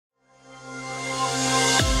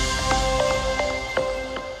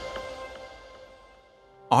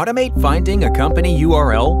Automate finding a company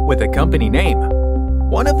URL with a company name.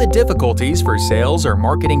 One of the difficulties for sales or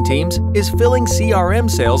marketing teams is filling CRM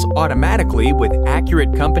sales automatically with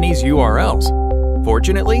accurate companies' URLs.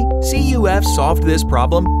 Fortunately, CUF solved this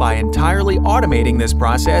problem by entirely automating this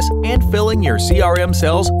process and filling your CRM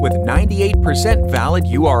cells with 98% valid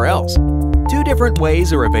URLs. Two different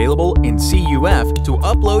ways are available in CUF to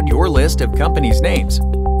upload your list of companies' names.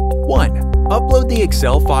 1. Upload the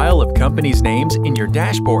Excel file of companies' names in your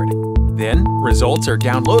dashboard. Then, results are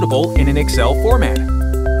downloadable in an Excel format.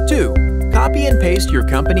 2. Copy and paste your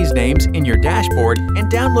company's names in your dashboard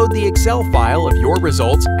and download the Excel file of your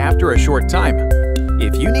results after a short time.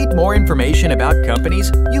 If you need more information about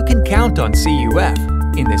companies, you can count on CUF.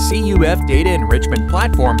 In the CUF Data Enrichment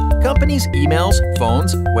Platform, companies' emails,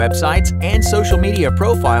 phones, websites, and social media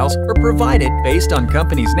profiles are provided based on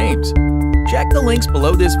companies' names. Check the links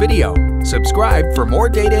below this video. Subscribe for more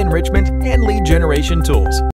data enrichment and lead generation tools.